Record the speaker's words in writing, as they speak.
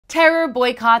Terror,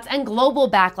 boycotts, and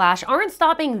global backlash aren't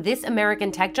stopping this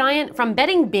American tech giant from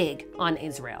betting big on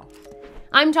Israel.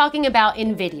 I'm talking about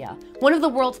Nvidia. One of the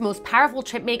world's most powerful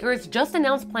chip makers just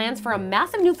announced plans for a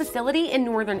massive new facility in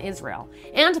northern Israel.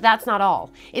 And that's not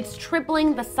all. It's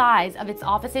tripling the size of its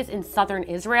offices in southern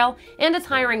Israel, and it's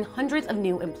hiring hundreds of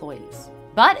new employees.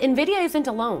 But Nvidia isn't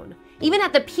alone. Even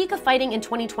at the peak of fighting in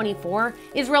 2024,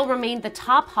 Israel remained the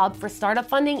top hub for startup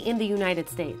funding in the United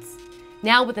States.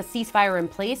 Now, with a ceasefire in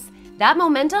place, that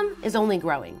momentum is only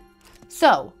growing.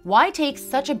 So, why take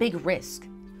such a big risk?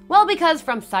 Well, because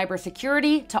from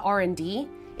cybersecurity to R&D,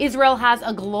 Israel has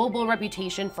a global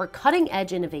reputation for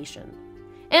cutting-edge innovation.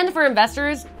 And for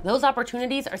investors, those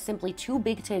opportunities are simply too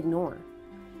big to ignore.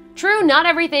 True, not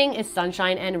everything is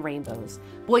sunshine and rainbows.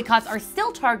 Boycotts are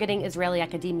still targeting Israeli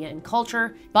academia and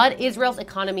culture, but Israel's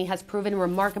economy has proven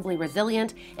remarkably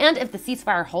resilient, and if the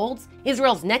ceasefire holds,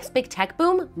 Israel's next big tech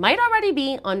boom might already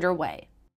be underway.